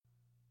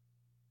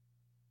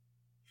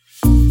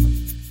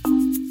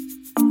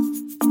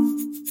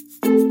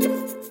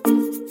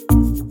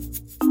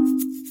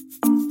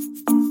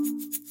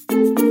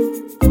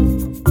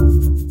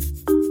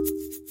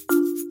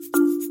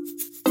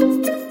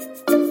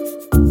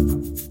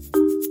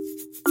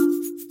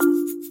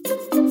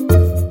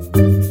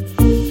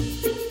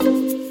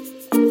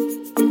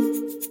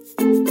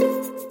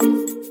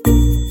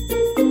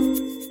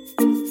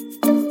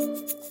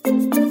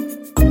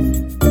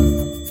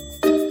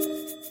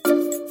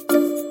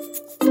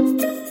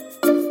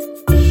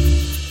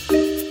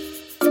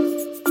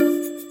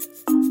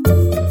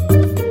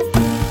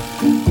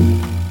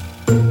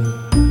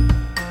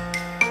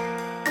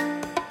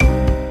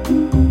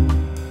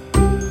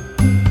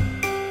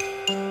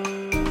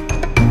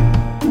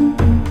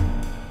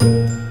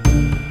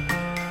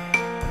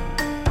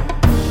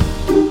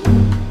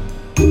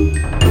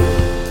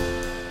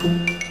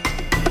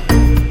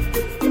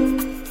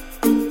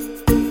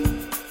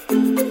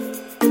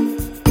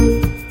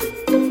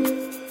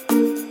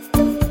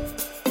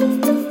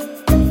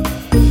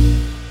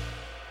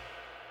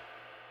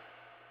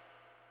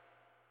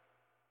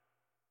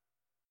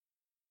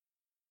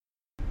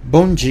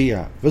Bom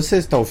dia, você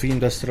está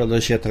ouvindo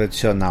Astrologia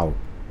Tradicional.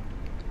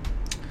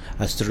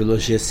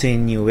 Astrologia sem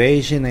New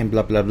Age, nem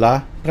blá blá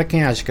blá, para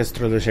quem acha que a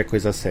astrologia é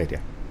coisa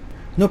séria.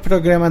 No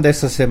programa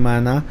dessa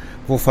semana,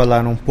 vou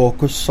falar um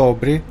pouco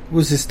sobre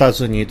os Estados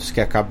Unidos, que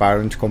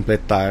acabaram de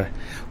completar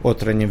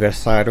outro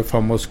aniversário, o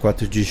famoso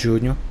 4 de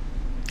julho.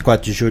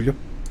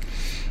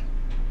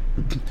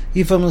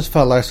 E vamos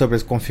falar sobre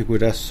as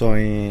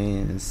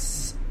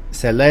configurações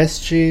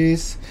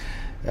celestes,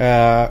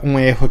 um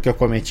erro que eu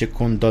cometi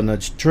com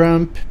Donald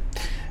Trump,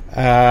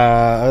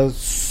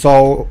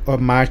 Sol,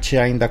 Marte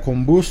ainda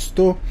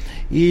combusto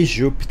e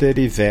Júpiter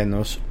e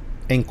Vênus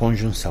em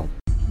conjunção.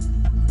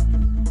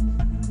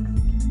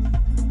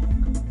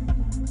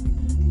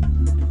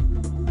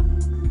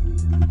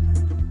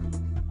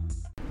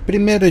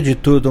 Primeiro de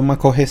tudo, uma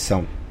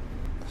correção.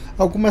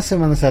 Algumas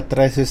semanas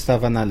atrás eu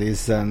estava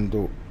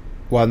analisando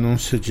o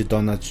anúncio de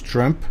Donald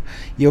Trump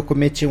e eu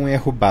cometi um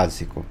erro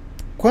básico.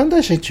 Quando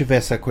a gente vê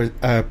essa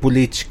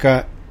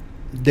política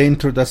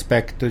dentro do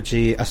aspecto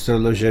de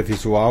astrologia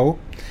visual,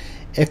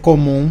 é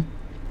comum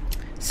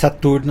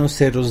Saturno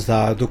ser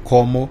usado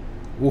como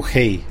o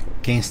rei,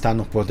 quem está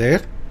no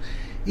poder,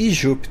 e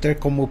Júpiter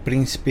como o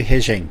príncipe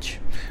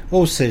regente,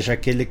 ou seja,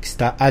 aquele que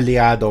está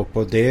aliado ao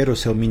poder, o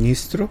seu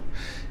ministro,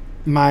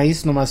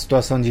 mas numa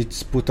situação de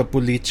disputa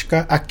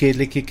política,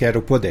 aquele que quer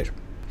o poder.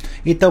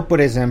 Então, por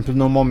exemplo,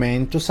 no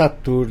momento,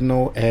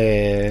 Saturno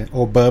é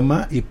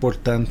Obama e,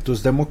 portanto,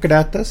 os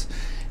democratas,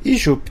 e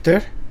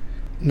Júpiter,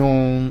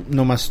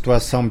 numa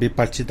situação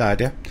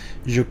bipartidária,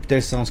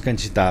 Júpiter são os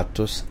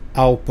candidatos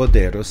ao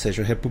poder, ou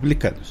seja, os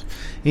republicanos.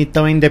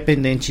 Então,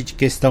 independente de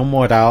questão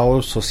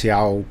moral,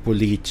 social,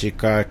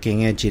 política,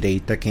 quem é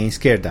direita, quem é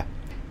esquerda.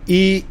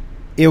 E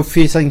eu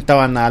fiz, então,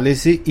 a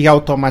análise e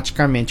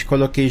automaticamente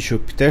coloquei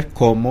Júpiter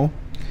como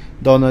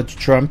Donald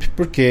Trump,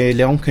 porque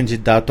ele é um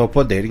candidato ao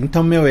poder.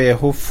 Então meu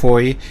erro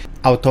foi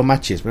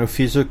automatismo. Eu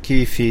fiz o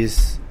que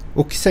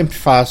sempre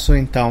faço,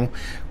 então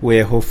o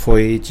erro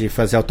foi de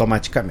fazer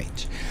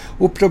automaticamente.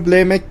 O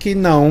problema é que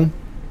não.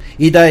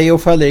 E daí eu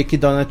falei que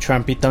Donald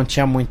Trump então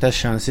tinha muita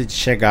chance de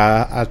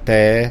chegar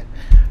até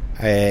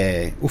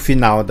o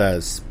final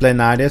das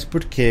plenárias,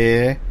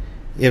 porque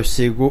eu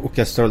sigo o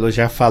que a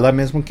astrologia fala,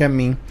 mesmo que a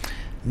mim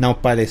não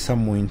pareça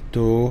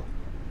muito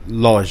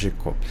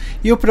lógico.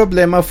 E o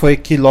problema foi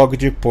que logo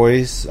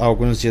depois,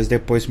 alguns dias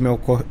depois,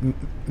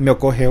 me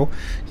ocorreu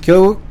que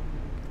eu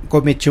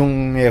cometi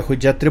um erro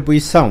de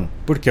atribuição,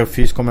 porque eu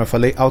fiz, como eu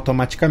falei,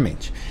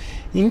 automaticamente.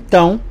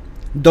 Então,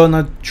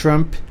 Donald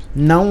Trump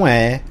não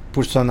é,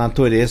 por sua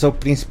natureza, o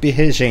príncipe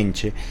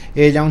regente.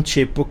 Ele é um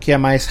tipo que é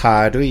mais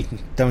raro, e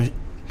então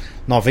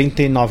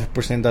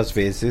 99% das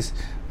vezes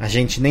a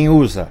gente nem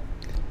usa.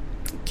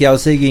 Que é o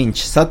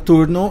seguinte: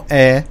 Saturno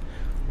é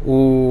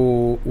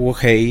o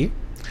rei,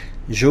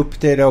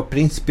 Júpiter é o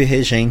príncipe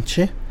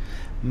regente,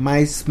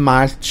 mas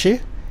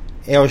Marte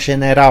é o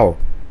general.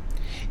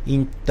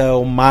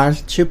 Então,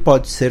 Marte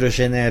pode ser o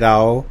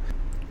general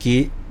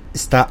que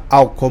está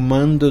ao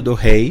comando do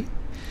rei.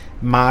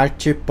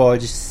 Marte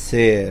pode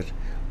ser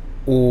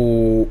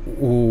o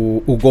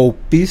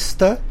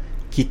golpista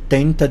que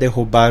tenta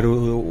derrubar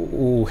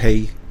o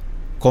rei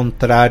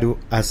contrário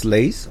às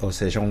leis, ou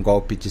seja, um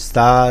golpe de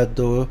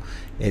Estado,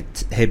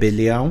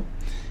 rebelião.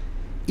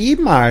 E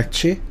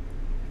Marte,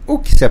 o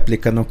que se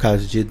aplica no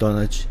caso de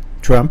Donald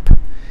Trump,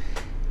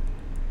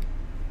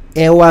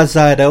 é o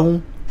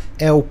azarão,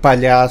 é o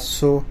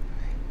palhaço,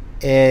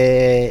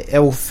 é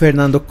o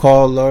Fernando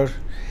Collor,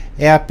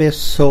 é a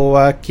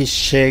pessoa que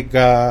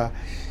chega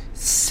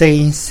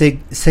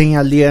sem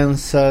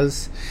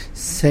alianças,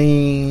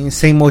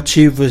 sem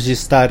motivos de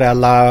estar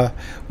lá,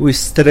 o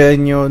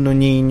estranho no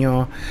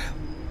ninho,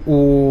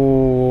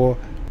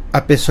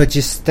 a pessoa de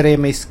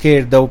extrema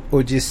esquerda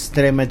ou de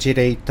extrema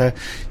direita,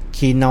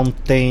 que não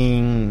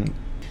tem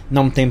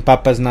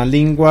papas na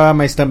língua,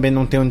 mas também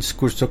não tem um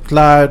discurso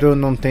claro,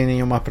 não tem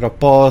nenhuma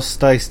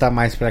proposta, está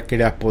mais para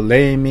criar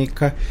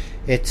polêmica,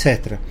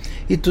 etc.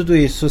 E tudo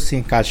isso se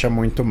encaixa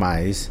muito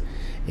mais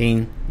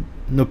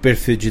no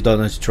perfil de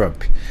Donald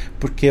Trump,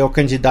 porque o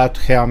candidato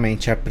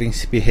realmente a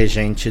príncipe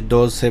regente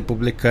dos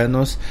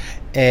republicanos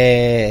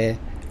é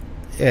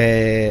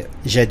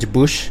Jeb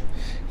Bush,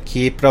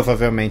 que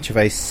provavelmente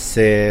vai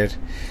ser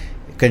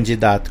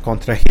candidato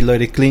contra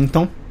Hillary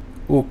Clinton,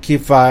 o que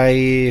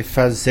vai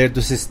fazer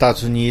dos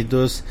Estados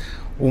Unidos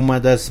uma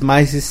das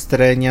mais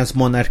estranhas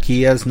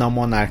monarquias não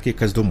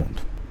monárquicas do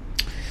mundo.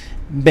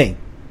 Bem,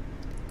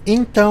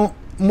 então,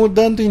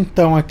 mudando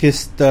então a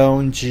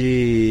questão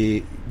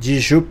de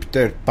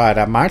Júpiter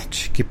para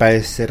Marte, que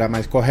parece ser a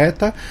mais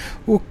correta,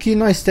 o que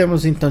nós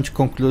temos então de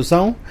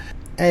conclusão?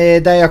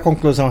 Daí a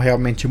conclusão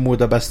realmente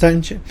muda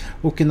bastante.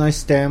 O que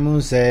nós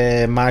temos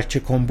é Marte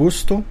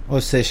combusto,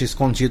 ou seja,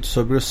 escondido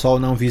sobre o Sol,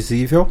 não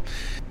visível.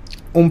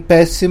 Um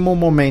péssimo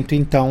momento,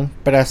 então,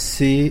 para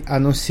se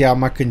anunciar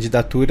uma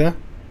candidatura.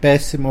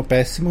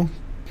 Péssimo.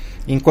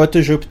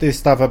 Enquanto Júpiter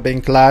estava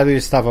bem claro e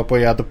estava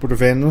apoiado por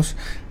Vênus,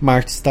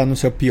 Marte está no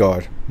seu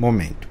pior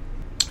momento.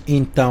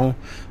 Então,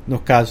 no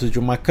caso de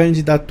uma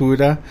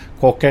candidatura,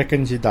 qualquer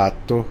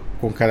candidato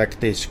com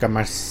característica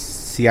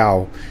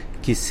parcial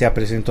que se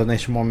apresentou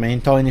neste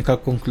momento, a única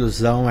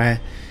conclusão é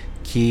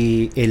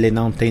que ele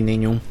não tem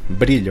nenhum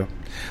brilho.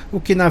 O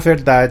que na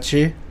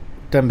verdade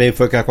também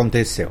foi o que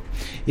aconteceu.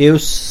 Eu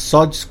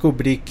só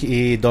descobri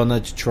que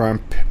Donald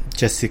Trump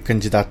tinha se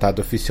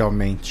candidatado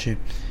oficialmente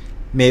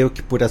meio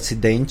que por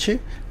acidente,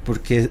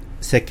 porque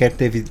sequer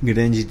teve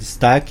grande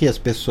destaque, as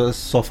pessoas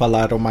só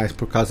falaram mais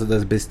por causa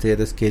das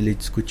besteiras que ele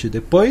discutiu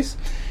depois,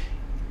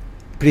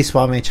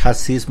 principalmente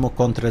racismo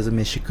contra os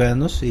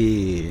mexicanos,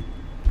 e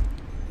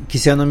que,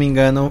 se eu não me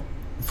engano,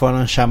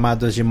 foram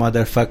chamados de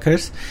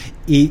motherfuckers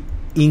e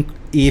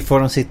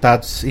foram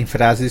citados em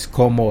frases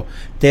como: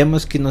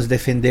 temos que nos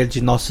defender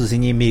de nossos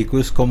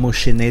inimigos, como os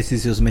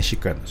chineses e os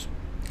mexicanos.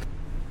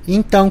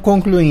 Então,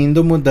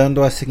 concluindo,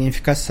 mudando a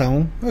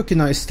significação, o que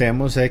nós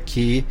temos é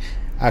que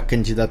a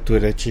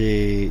candidatura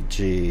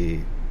de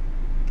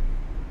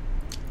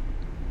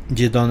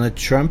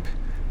Donald Trump,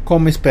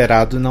 como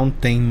esperado, não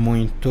tem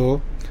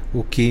muito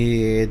o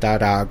que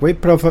dar água,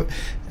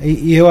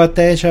 e eu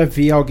até já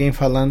vi alguém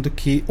falando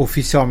que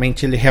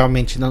oficialmente ele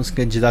realmente não se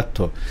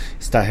candidatou,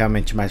 está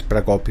realmente mais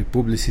para golpe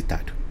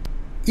publicitário.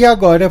 E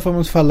agora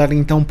vamos falar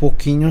então um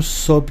pouquinho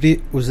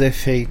sobre os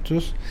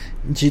efeitos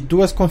de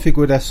duas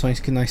configurações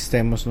que nós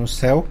temos no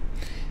céu: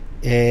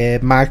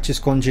 Marte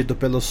escondido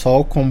pelo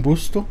Sol,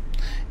 combusto,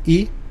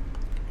 e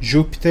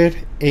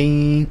Júpiter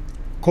em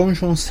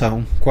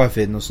conjunção com a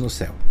Vênus no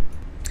céu.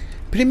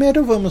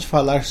 Primeiro vamos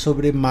falar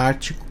sobre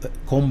Marte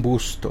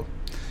combusto,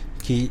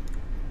 que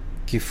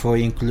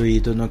foi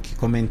incluído no que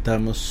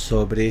comentamos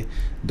sobre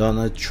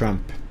Donald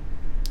Trump.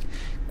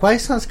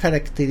 Quais são as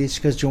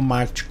características de um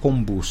Marte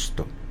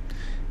combusto?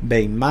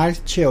 Bem,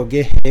 Marte é o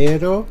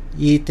guerreiro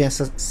e tem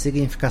essa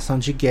significação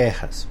de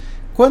guerras.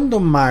 Quando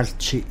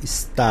Marte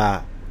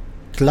está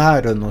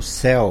claro no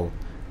céu,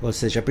 ou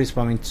seja,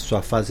 principalmente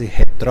sua fase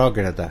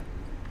retrógrada,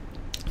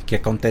 que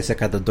acontece a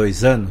cada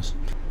 2 anos,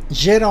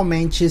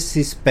 geralmente se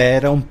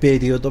espera um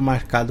período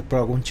marcado por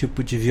algum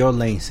tipo de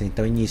violência,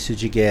 então início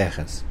de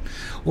guerras.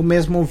 O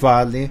mesmo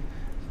vale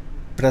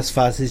para as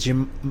fases de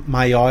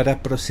maior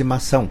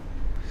aproximação.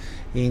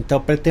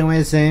 Então, para ter um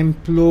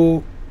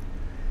exemplo,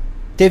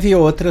 teve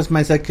outras,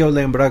 mas a que eu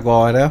lembro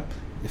agora,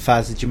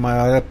 fase de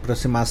maior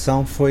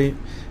aproximação, foi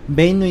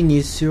bem no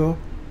início,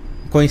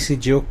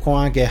 coincidiu com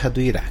a guerra do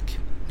Iraque,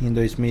 em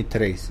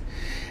 2003.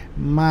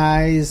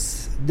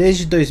 Mas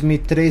desde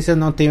 2003 eu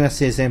não tenho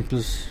esses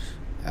exemplos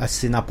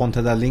assim na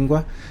ponta da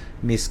língua,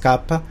 me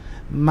escapa,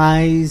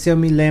 mas eu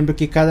me lembro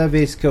que cada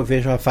vez que eu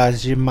vejo a fase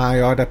de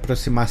maior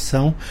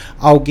aproximação,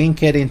 alguém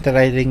quer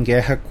entrar em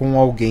guerra com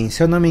alguém.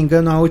 Se eu não me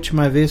engano, a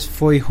última vez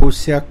foi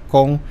Rússia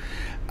com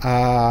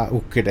a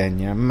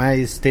Ucrânia,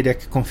 mas teria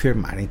que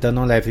confirmar, então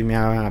não leve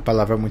minha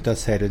palavra muito a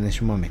sério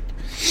neste momento.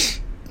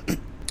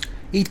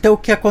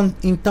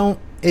 Então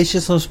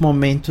estes são os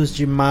momentos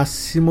de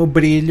máximo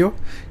brilho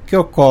que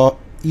ocorre,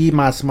 e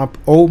máxima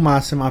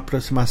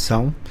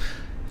aproximação,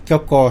 que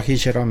ocorre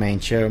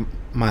geralmente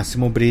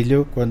máximo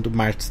brilho quando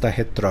Marte está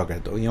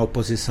retrógrado, em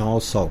oposição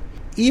ao Sol.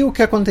 E o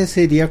que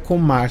aconteceria com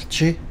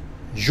Marte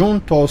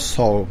junto ao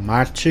Sol,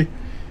 Marte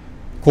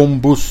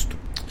combusto?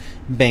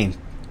 Bem,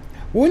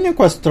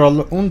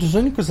 um dos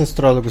únicos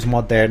astrólogos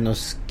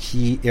modernos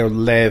que eu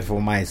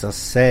levo mais a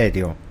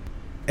sério,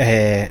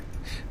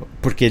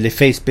 porque ele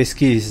fez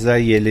pesquisa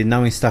e ele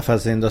não está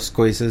fazendo as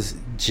coisas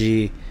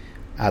de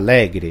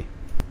alegre,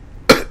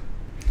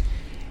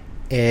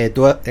 é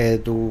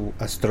do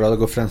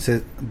astrólogo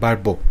francês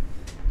Barbot.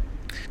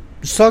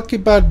 Só que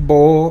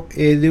Barbot,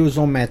 ele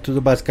usa um método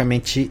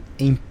basicamente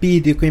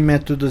empírico, e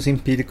métodos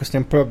empíricos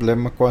têm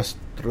problema com a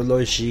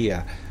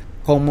astrologia,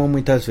 como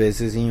muitas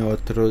vezes em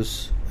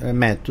outros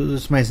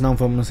métodos, mas não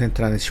vamos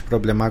entrar nesse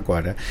problema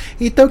agora.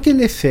 Então o que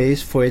ele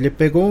fez foi, ele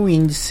pegou um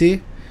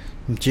índice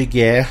de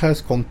guerras,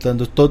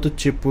 contando todo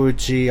tipo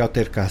de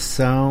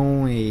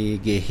altercação e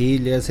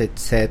guerrilhas,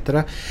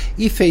 etc.,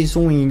 e fez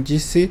um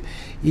índice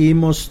e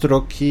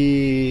mostrou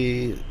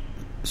que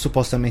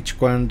supostamente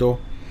quando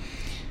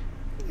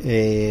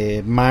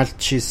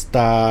Marte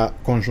está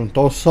conjunto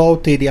ao Sol,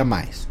 teria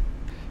mais.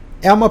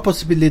 É uma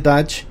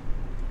possibilidade,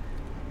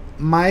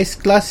 mas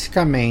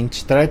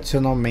classicamente,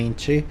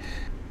 tradicionalmente,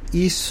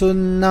 isso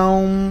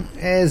não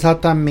é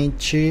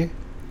exatamente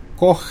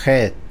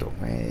correto.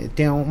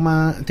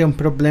 Tem um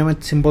problema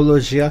de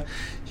simbologia,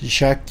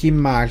 já que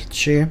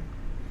Marte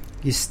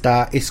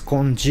está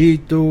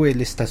escondido,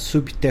 ele está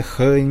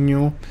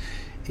subterrâneo,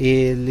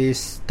 ele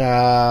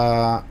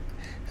está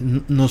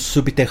no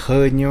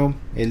subterrâneo,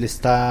 ele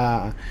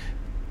está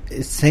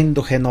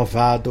sendo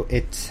renovado,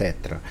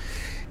 etc.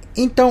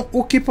 Então,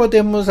 o que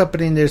podemos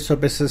aprender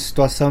sobre essa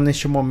situação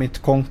neste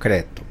momento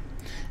concreto?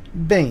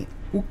 Bem,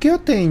 o que eu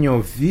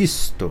tenho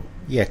visto,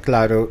 e é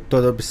claro,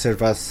 toda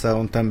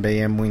observação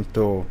também é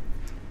muito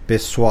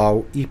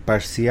pessoal e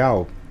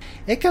parcial,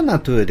 é que a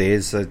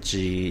natureza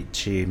de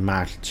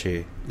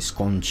Marte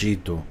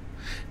escondido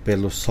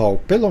pelo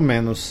Sol, pelo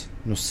menos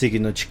no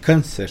signo de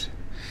Câncer,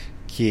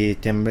 que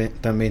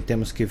também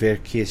temos que ver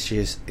que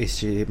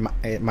este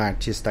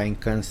Marte está em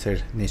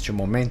Câncer neste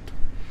momento,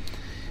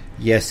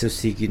 e esse é o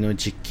signo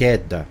de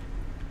queda,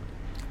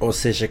 ou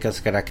seja, que as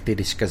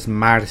características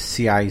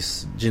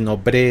marciais de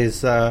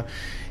nobreza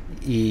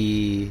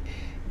e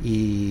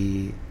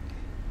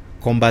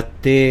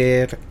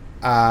combater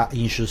a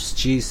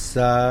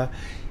injustiça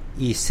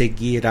e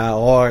seguir a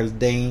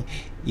ordem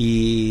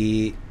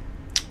e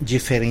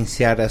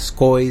diferenciar as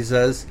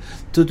coisas,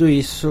 tudo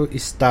isso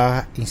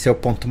está em seu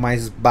ponto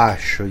mais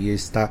baixo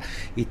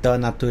então a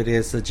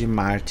natureza de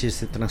Marte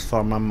se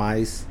transforma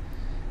mais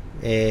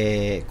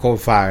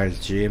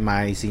covarde,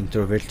 mais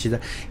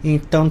introvertida.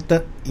 Então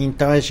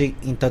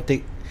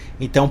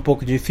é um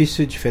pouco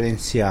difícil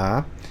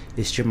diferenciar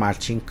este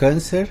Marte em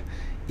Câncer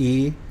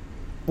e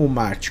o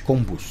Marte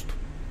combusto.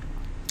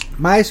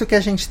 Mas o que a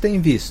gente tem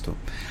visto?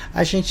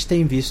 A gente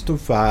tem visto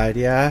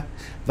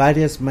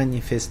várias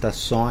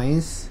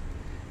manifestações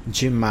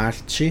de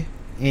Marte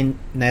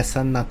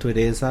nessa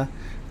natureza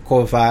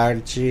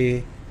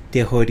covarde,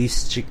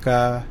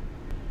 terrorística,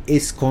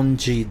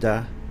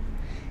 escondida.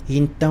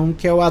 Então,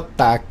 que é o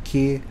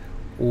ataque,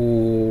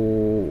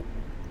 o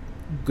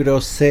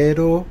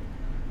grosseiro,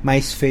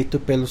 mas feito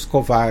pelos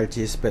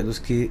covardes, pelos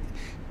que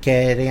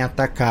querem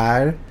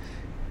atacar,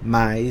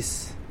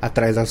 mas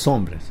atrás das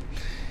sombras.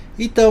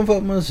 Então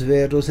vamos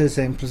ver os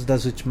exemplos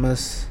das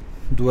últimas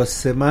 2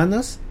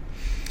 semanas.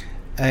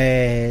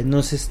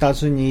 Nos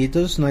Estados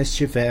Unidos nós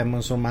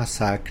tivemos um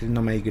massacre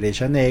numa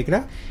igreja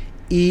negra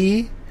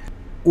e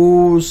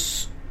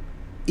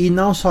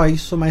não só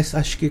isso, mas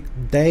acho que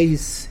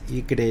 10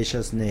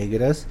 igrejas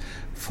negras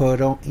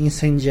foram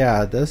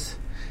incendiadas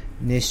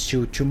neste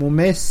último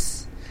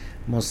mês,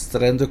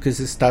 mostrando que os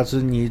Estados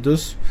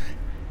Unidos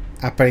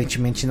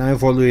aparentemente não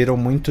evoluíram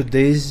muito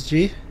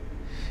desde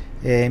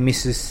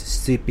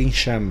Mississippi em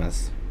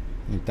chamas.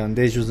 Então,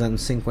 desde os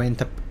anos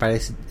 50,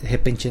 parece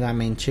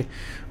repentinamente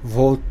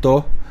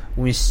voltou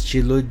um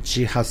estilo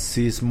de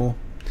racismo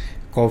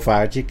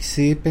covarde que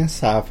se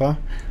pensava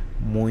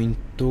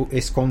muito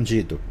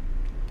escondido.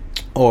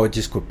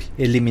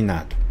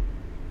 Eliminado.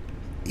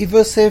 E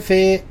você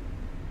vê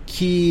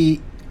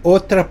que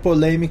outra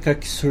polêmica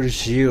que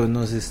surgiu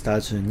nos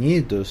Estados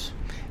Unidos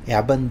é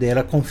a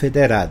bandeira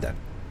confederada.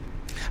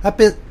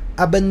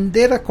 A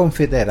bandeira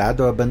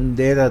confederada, ou a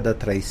bandeira da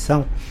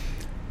traição,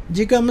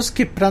 digamos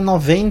que para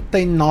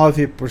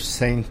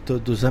 99%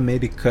 dos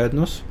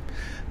americanos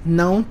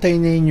não tem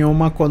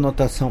nenhuma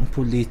conotação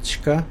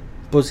política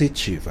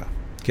positiva,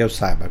 que eu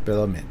saiba,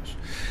 pelo menos.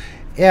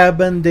 É a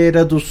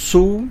bandeira do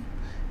Sul,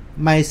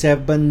 mas é a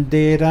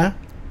bandeira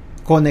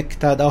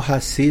conectada ao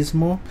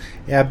racismo,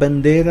 é a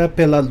bandeira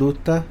pela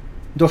luta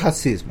do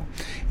racismo.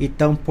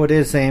 Então, por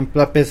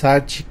exemplo, apesar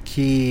de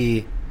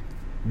que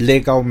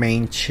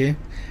legalmente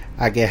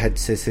a guerra de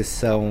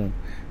secessão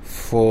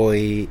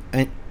foi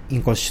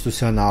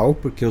inconstitucional,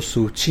 porque o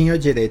Sul tinha o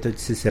direito de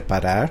se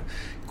separar,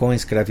 com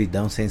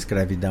escravidão, sem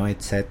escravidão,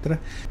 etc.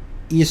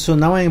 Isso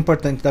não é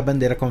importante da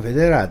bandeira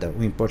confederada.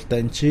 O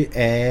importante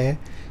é,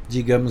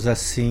 digamos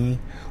assim,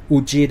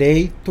 o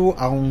direito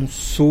a um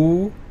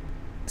Sul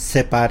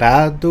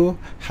separado,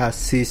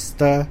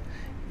 racista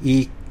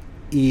e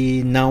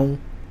não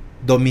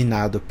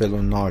dominado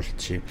pelo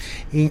Norte.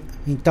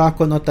 Então a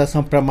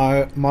conotação para a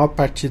maior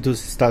parte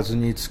dos Estados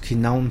Unidos que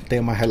não tem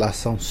uma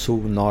relação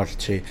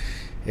Sul-Norte,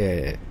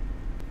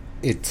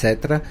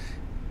 etc.,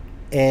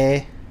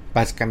 é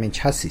basicamente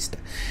racista.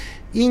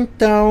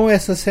 Então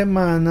essa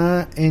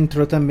semana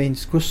entrou também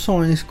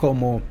discussões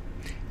como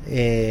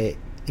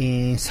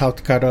em South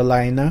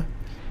Carolina,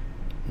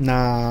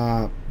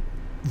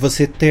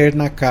 você ter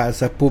na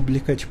casa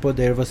pública de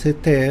poder, você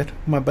ter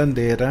uma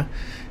bandeira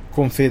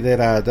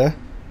confederada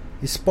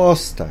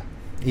exposta,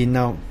 e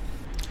não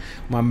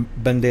uma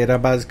bandeira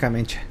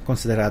basicamente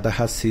considerada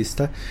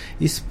racista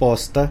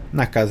exposta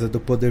na casa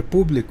do poder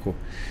público.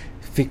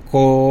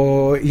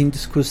 Ficou em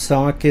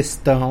discussão a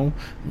questão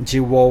de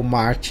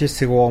Walmart,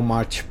 se o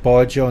Walmart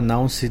pode ou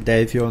não, se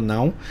deve ou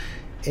não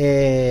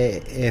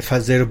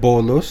fazer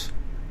bolos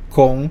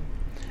com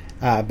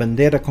a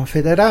bandeira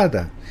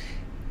confederada.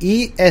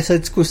 E essa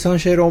discussão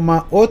gerou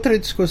uma outra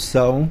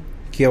discussão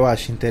que eu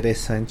acho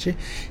interessante,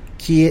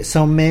 que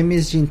são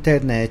memes de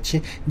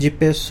internet de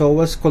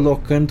pessoas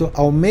colocando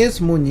ao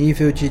mesmo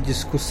nível de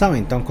discussão.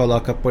 Então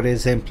coloca, por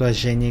exemplo, a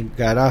Jenny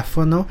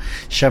Garofano,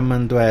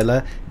 chamando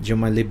ela de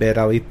uma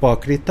liberal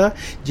hipócrita,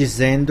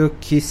 dizendo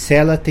que se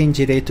ela tem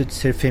direito de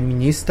ser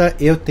feminista,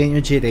 eu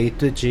tenho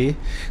direito de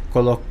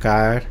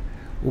colocar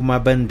uma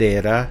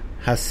bandeira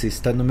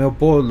racista no meu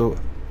bolo.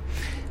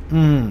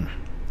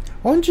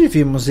 Onde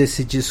vimos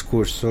esse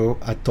discurso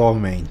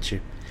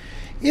atualmente?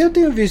 Eu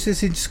tenho visto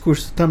esse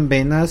discurso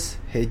também nas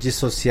redes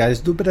sociais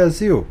do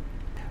Brasil.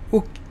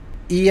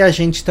 E a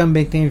gente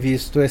também tem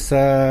visto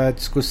essa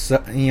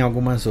discussão em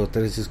algumas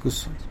outras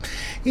discussões.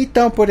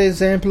 Então, por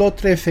exemplo,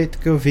 outro efeito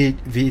que eu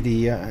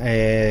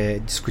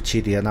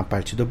discutiria na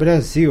parte do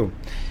Brasil,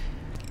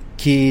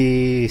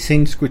 que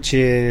sem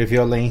discutir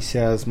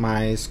violências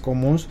mais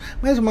comuns,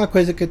 mas uma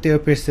coisa que eu tenho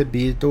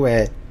percebido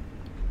é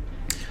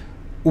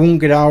um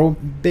grau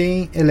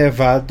bem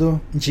elevado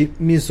de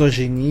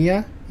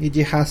misoginia e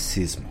de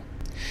racismo.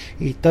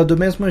 Então, do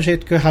mesmo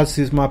jeito que o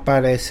racismo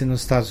aparece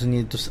nos Estados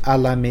Unidos à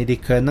la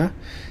americana,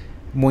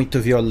 muito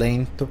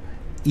violento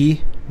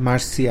e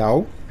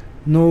marcial.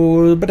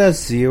 No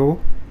Brasil,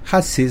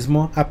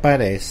 racismo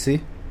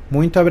aparece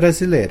muito à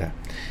brasileira,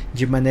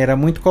 de maneira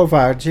muito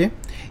covarde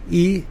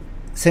e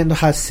sendo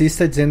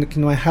racista, dizendo que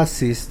não é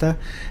racista,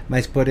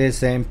 mas, por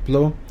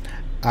exemplo,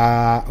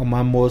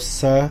 uma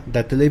moça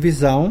da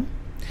televisão,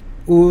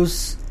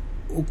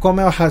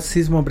 como é o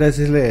racismo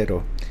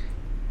brasileiro?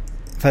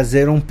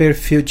 Fazer um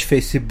perfil de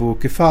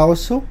Facebook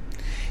falso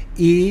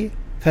e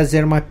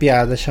fazer uma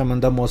piada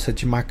chamando a moça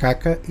de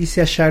macaca e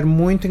se achar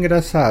muito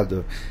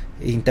engraçado.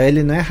 Então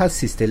ele não é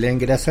racista, ele é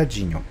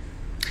engraçadinho.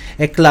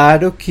 É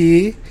claro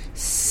que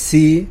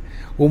se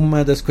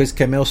uma das coisas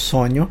que é meu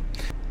sonho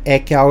é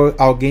que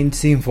alguém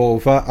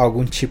desenvolva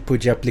algum tipo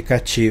de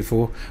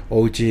aplicativo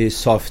ou de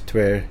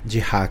software de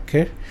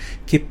hacker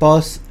que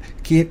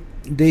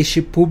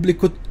deixe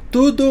público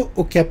tudo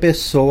o que a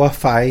pessoa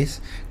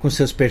faz com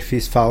seus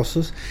perfis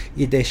falsos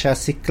e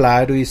deixasse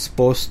claro e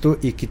exposto,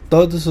 e que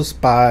todos os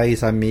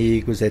pais,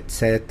 amigos,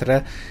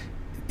 etc.,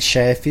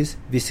 chefes,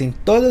 vissem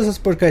todas as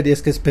porcarias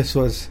que as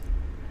pessoas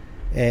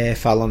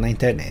falam na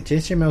internet.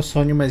 Este é meu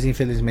sonho, mas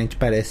infelizmente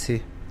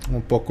parece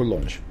um pouco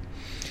longe.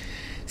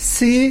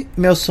 Se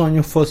meu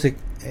sonho fosse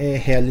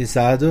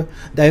realizado,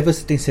 daí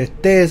você tem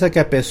certeza que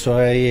a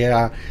pessoa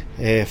ia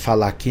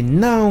falar que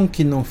não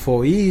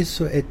foi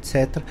isso,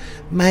 etc.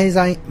 Mas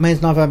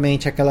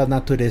novamente, aquela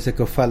natureza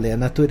que eu falei, a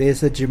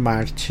natureza de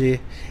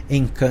Marte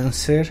em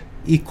Câncer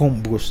e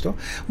combusto,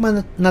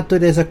 uma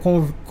natureza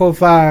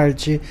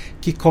covarde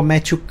que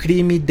comete o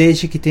crime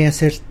desde que tenha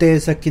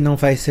certeza que não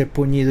vai ser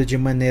punido de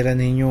maneira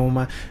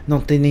nenhuma,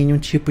 não tem nenhum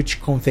tipo de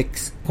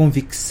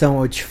convicção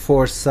ou de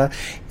força.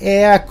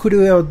 É a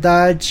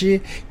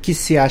crueldade que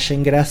se acha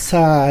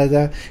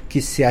engraçada,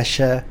 que se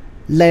acha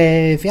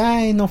leve,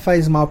 não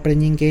faz mal para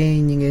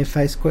ninguém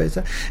faz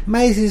coisa,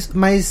 mas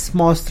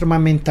mostra uma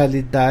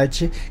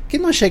mentalidade que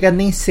não chega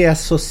nem a ser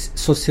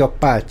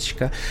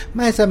sociopática,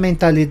 mas a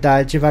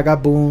mentalidade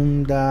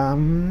vagabunda.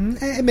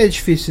 É meio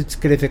difícil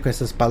descrever com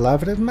essas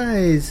palavras,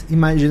 mas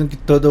imagino que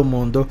todo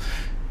mundo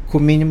com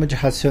o mínimo de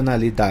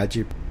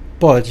racionalidade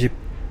pode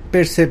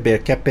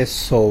perceber que a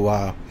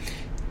pessoa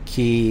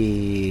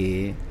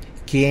que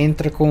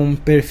entra com um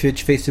perfil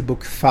de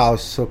Facebook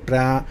falso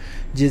para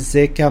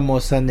dizer que a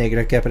moça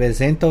negra que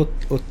apresenta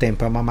o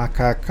tempo é uma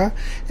macaca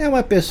é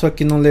uma pessoa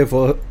que não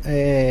levou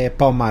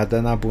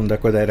palmada na bunda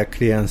quando era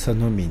criança,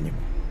 no mínimo.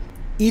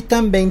 E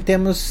também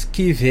temos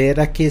que ver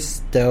a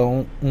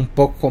questão um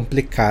pouco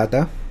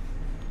complicada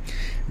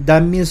da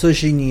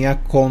misoginia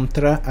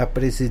contra a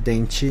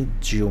presidente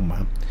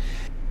Dilma.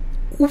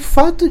 O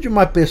fato de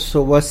uma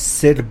pessoa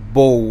ser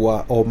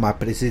boa ou má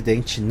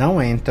presidente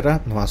não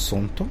entra no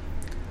assunto,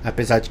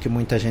 apesar de que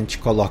muita gente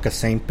coloca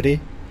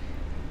sempre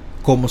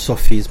como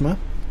sofisma.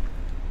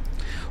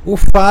 O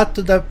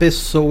fato da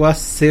pessoa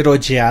ser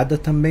odiada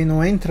também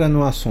não entra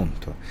no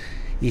assunto,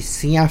 e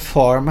sim a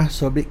forma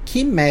sobre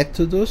que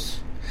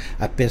métodos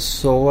a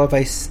pessoa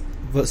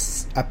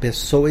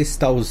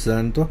está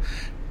usando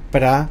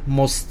para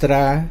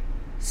mostrar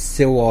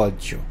seu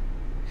ódio.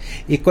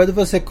 E quando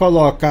você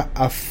coloca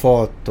a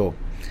foto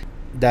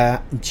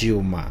da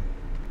Dilma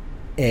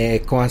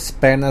com as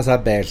pernas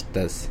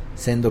abertas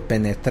sendo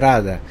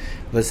penetrada,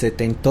 você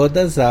tem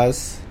todas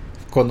as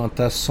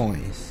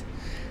conotações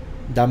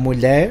da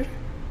mulher,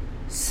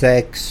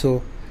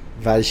 sexo,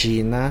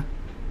 vagina,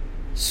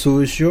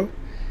 sujo,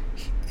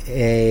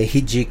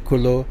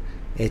 ridículo,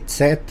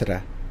 etc.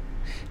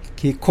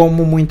 Que,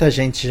 como muita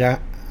gente já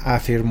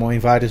afirmou em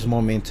vários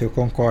momentos, eu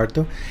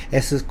concordo,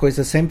 essas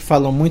coisas sempre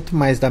falam muito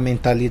mais da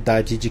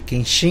mentalidade de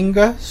quem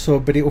xinga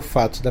sobre o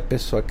fato da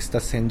pessoa que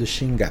está sendo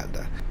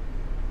xingada.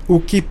 O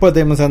que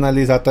podemos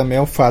analisar também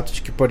é o fato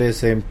de que, por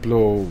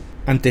exemplo,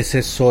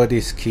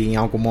 antecessores que em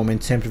algum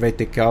momento sempre vai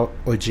ter que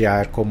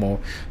odiar, como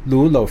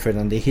Lula ou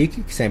Fernando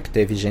Henrique, que sempre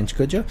teve gente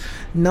que odiou,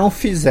 não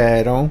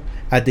fizeram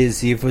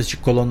adesivos de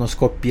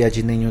colonoscopia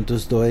de nenhum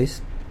dos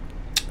dois,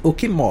 o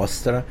que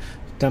mostra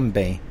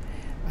também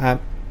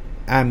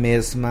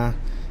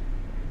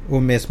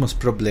os mesmos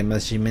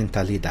problemas de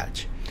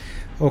mentalidade.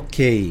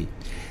 Ok.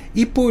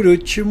 E por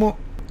último,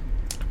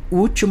 o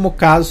último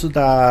caso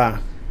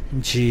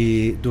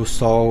do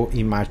Sol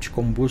e Marte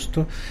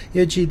combusto,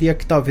 eu diria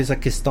que talvez a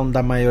questão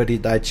da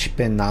maioridade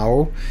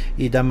penal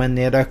e da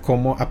maneira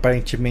como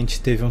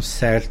aparentemente teve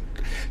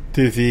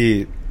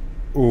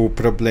o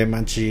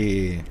problema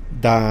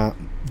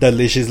da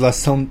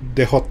legislação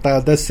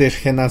derrotada ser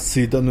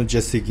renascida no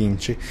dia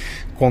seguinte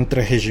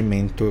contra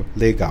regimento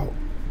legal.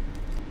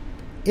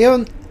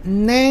 Eu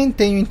nem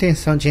tenho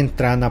intenção de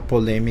entrar na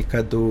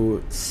polêmica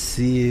do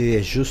se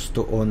é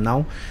justo ou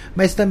não,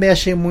 mas também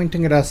achei muito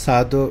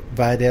engraçado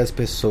várias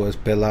pessoas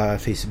pela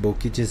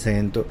Facebook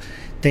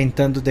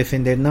tentando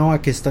defender não a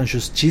questão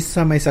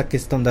justiça, mas a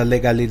questão da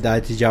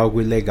legalidade de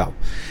algo ilegal.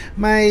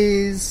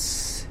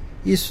 Mas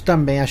isso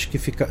também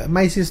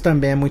isso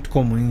também é muito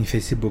comum em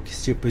Facebook,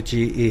 esse tipo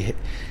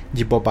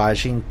de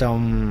bobagem,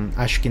 então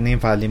acho que nem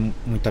vale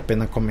muito a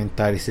pena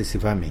comentar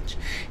excessivamente.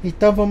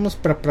 Então vamos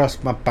para a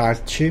próxima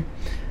parte,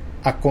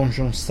 a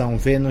conjunção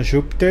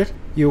Vênus-Júpiter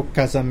e o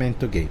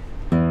casamento gay.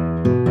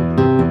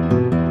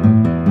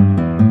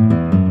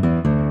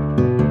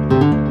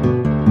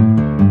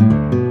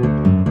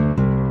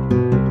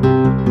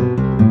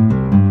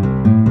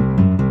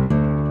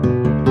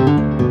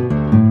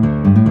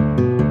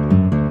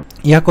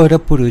 E agora,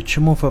 por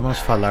último, vamos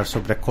falar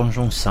sobre a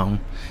conjunção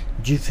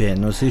de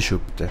Vênus e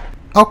Júpiter.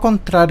 Ao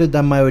contrário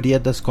da maioria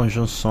das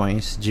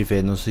conjunções de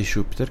Vênus e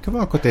Júpiter, que vão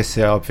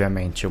acontecer,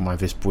 obviamente, uma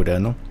vez por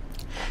ano,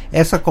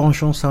 essa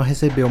conjunção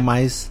recebeu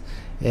mais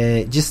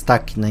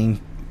destaque na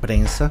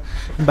imprensa,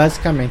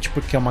 basicamente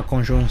porque é uma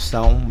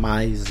conjunção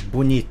mais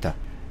bonita.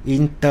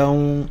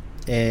 Então,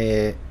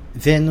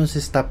 Vênus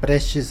está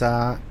prestes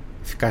a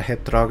ficar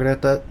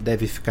retrógrada,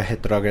 deve ficar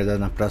retrógrada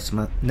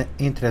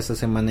entre essa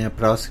semana e a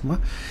próxima,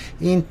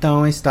 e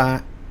então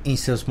está em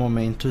seus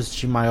momentos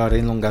de maior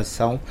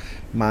elongação,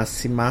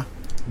 máxima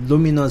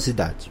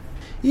luminosidade.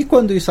 E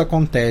quando isso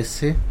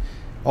acontece,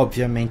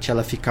 obviamente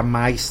ela fica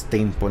mais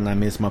tempo na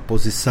mesma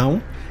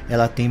posição,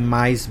 ela tem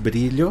mais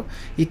brilho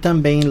e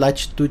também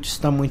latitude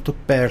está muito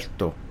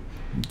perto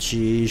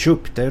de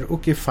Júpiter, o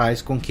que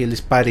faz com que eles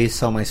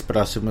pareçam mais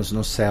próximos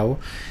no céu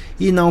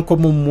e não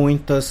como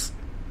muitas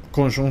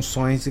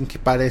conjunções em que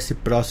parece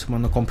próximo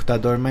no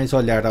computador, mas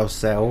olhar ao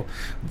céu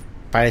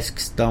parece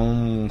que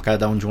estão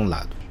cada um de um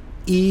lado.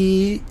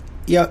 E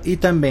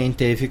também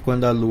teve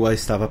quando a Lua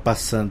estava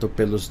passando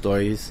pelos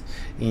dois,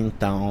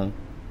 então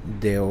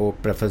deu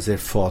para fazer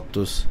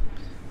fotos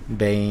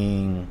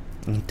bem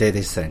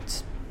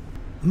interessantes.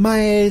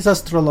 Mas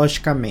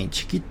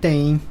astrologicamente, que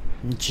tem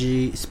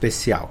de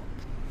especial?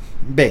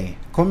 Bem,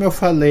 como eu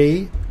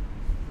falei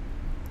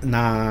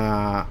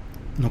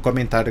no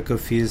comentário que eu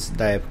fiz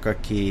da época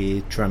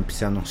que Trump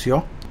se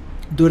anunciou,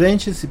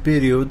 durante esse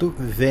período,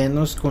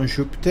 Vênus com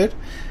Júpiter,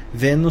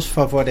 Vênus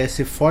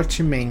favorece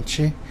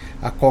fortemente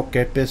a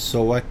qualquer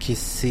pessoa que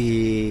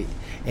se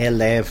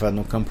eleva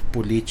no campo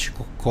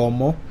político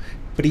como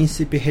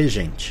príncipe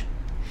regente.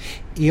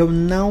 Eu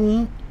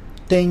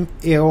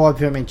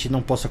obviamente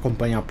não posso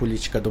acompanhar a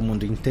política do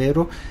mundo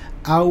inteiro.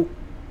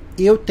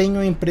 Eu tenho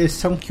a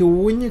impressão que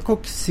o único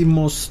que se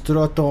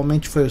mostrou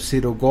atualmente foi o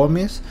Ciro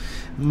Gomes,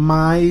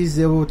 mas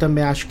eu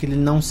também acho que ele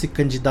não se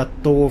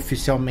candidatou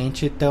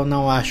oficialmente, então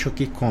não acho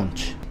que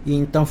conte. E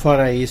então,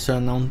 fora isso, eu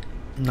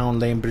não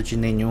lembro de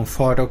nenhum,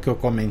 fora o que eu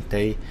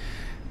comentei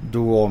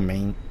do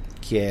homem,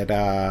 que é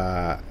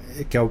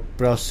o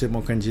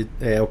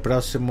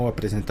próximo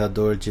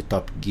apresentador de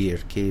Top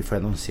Gear que foi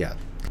anunciado.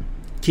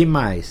 Que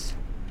mais?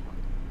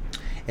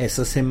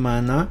 Essa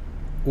semana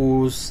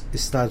os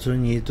Estados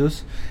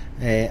Unidos,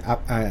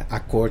 a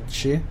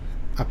corte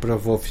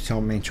aprovou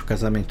oficialmente o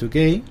casamento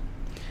gay,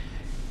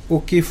 o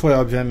que foi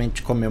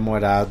obviamente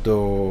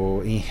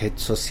comemorado em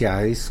redes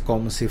sociais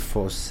como se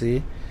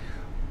fosse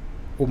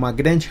uma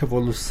grande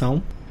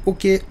revolução, o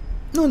que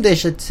não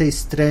deixa de ser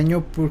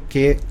estranho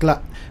porque,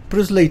 claro, para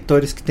os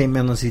leitores que têm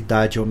menos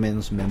idade ou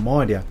menos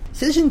memória,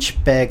 se a gente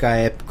pega a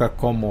época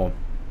como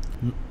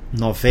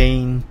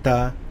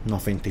 90,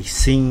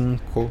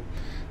 95,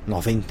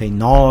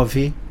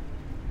 99,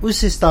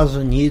 os Estados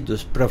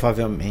Unidos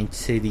provavelmente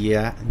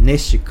seria,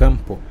 neste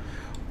campo,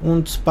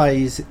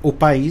 o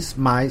país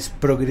mais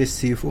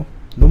progressivo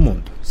do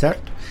mundo,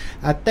 certo?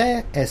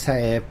 Até essa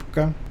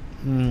época,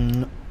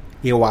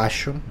 eu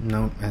acho,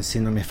 se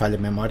não me falha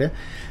a memória,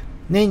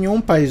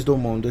 nenhum país do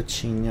mundo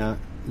tinha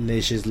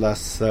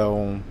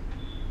legislação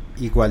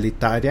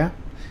igualitária,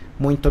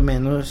 muito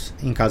menos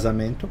em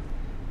casamento,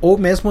 ou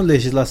mesmo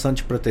legislação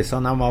de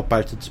proteção na maior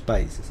parte dos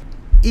países.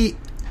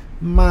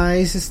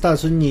 Mas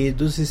Estados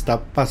Unidos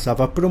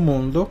passava para o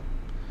mundo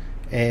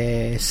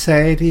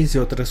séries e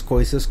outras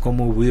coisas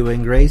como Will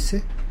and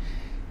Grace,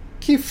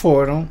 que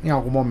foram em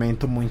algum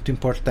momento muito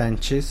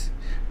importantes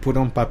por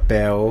um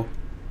papel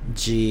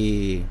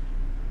de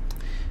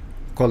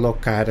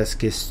colocar as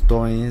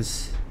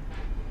questões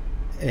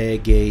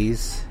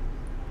gays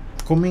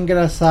como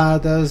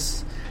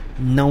engraçadas,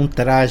 não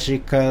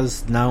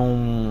trágicas,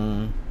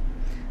 não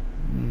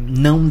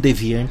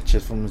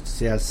deviantes, vamos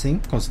dizer assim,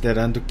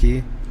 considerando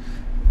que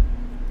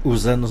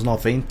os anos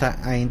 90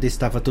 ainda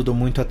estava tudo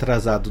muito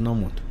atrasado no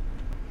mundo.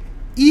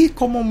 E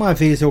como uma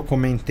vez eu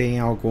comentei em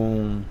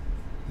algum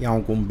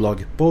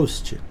blog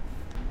post,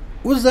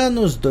 os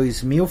anos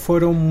 2000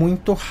 foram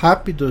muito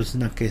rápidos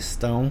na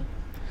questão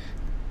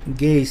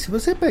gay. Se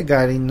você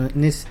pegar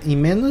em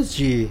menos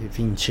de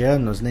 20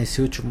 anos,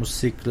 nesse último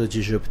ciclo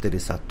de Júpiter e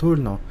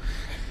Saturno,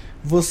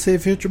 você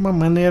viu de uma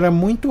maneira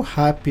muito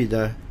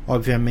rápida,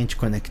 obviamente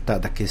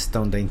conectada à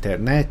questão da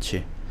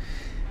internet,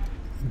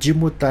 de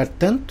mutar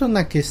tanto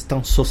na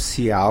questão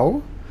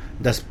social,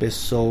 das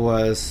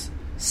pessoas,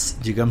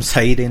 digamos,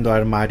 saírem do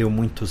armário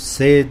muito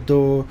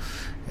cedo,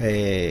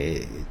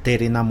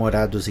 terem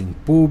namorados em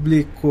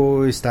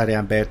público, estarem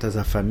abertas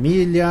à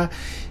família,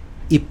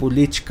 e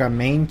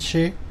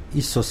politicamente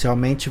e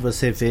socialmente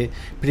você vê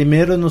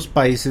primeiro nos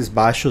Países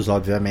Baixos,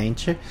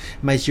 obviamente,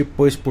 mas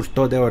depois por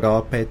toda a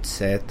Europa,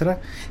 etc.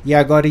 E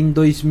agora em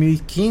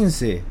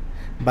 2015,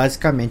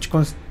 basicamente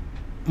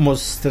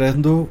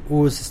mostrando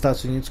os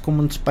Estados Unidos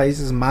como um dos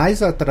países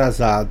mais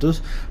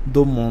atrasados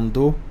do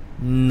mundo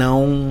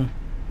não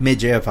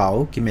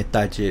medieval, que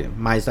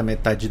mais da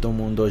metade do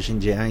mundo hoje em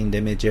dia ainda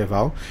é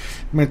medieval,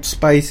 muitos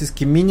países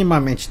que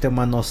minimamente têm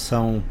uma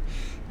noção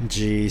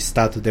de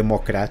Estado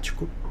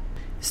democrático.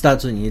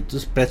 Estados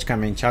Unidos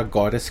praticamente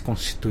agora se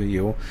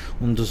constituiu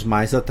um dos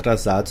mais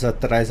atrasados,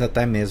 atrás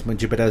até mesmo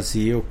de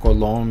Brasil,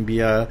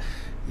 Colômbia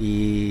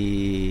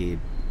e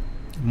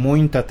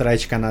muito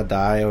atrás de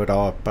Canadá,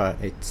 Europa,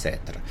 etc.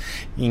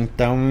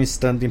 Então,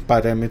 estando em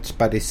parâmetros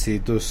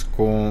parecidos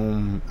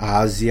com a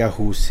Ásia,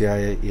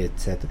 Rússia e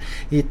etc.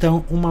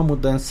 Então, uma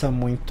mudança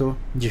muito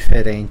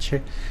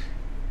diferente,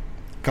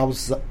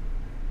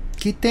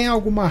 que tem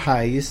alguma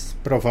raiz,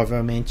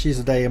 provavelmente,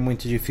 isso daí é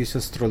muito difícil, a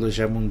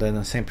astrologia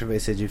mundana sempre vai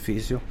ser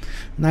difícil,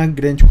 na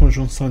grande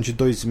conjunção de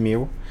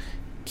 2000,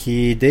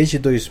 que desde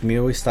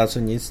 2000 os Estados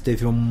Unidos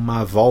teve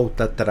uma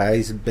volta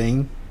atrás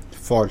bem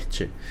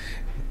forte,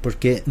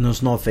 porque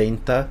nos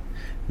 90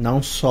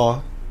 não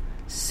só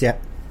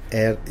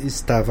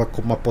estava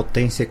com uma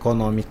potência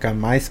econômica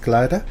mais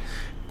clara,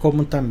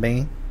 como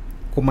também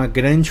com uma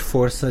grande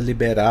força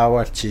liberal,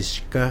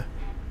 artística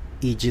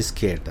e de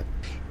esquerda.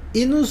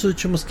 E nos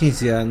últimos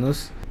 15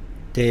 anos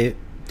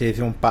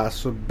teve um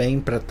passo bem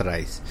para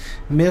trás.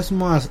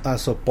 Mesmo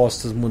as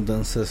opostas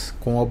mudanças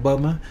com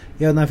Obama,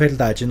 eu na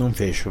verdade não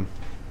vejo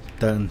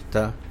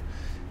tanta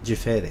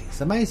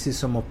diferença, mas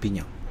isso é uma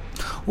opinião.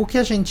 O que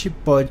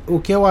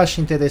eu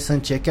acho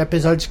interessante é que,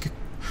 apesar de que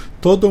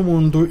todo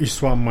mundo e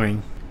sua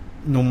mãe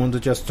no mundo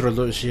de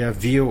astrologia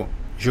viu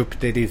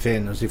Júpiter e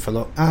Vênus e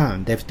falou,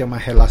 deve ter uma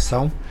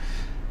relação,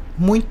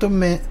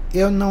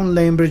 eu não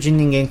lembro de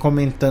ninguém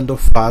comentando o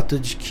fato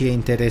de que é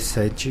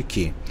interessante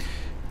que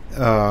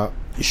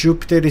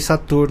Júpiter e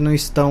Saturno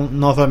estão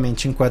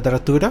novamente em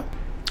quadratura,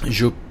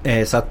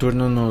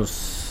 Saturno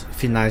nos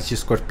finais de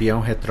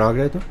Escorpião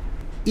retrógrado,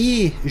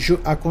 e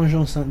a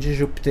conjunção de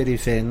Júpiter e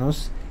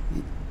Vênus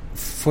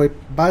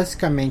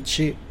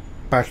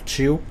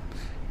partiu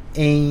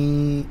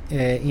em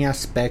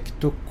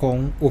aspecto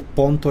com o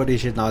ponto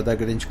original da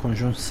grande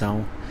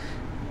conjunção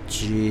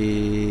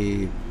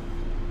de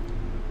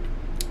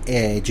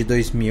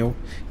 2000,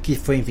 que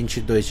foi em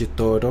 22 de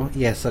Touro,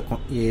 e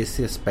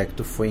esse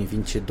aspecto foi em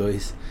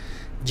 22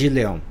 de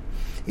Leão.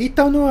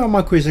 Então não é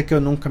uma coisa que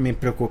eu nunca me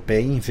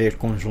preocupei em ver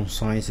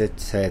conjunções,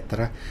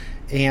 etc.,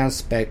 em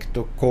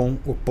aspecto com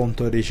o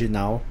ponto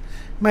original,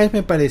 mas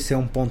me pareceu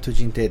um ponto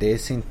de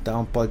interesse,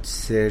 então pode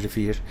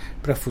servir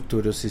para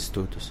futuros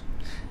estudos.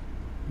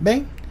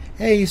 Bem,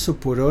 é isso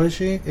por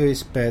hoje, eu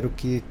espero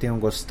que tenham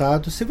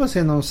gostado. Se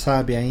você não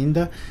sabe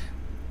ainda,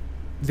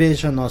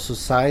 veja nosso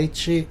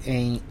site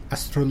em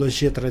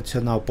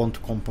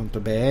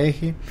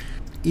astrologiatradicional.com.br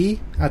e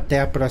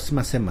até a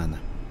próxima semana.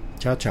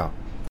 Tchau, tchau.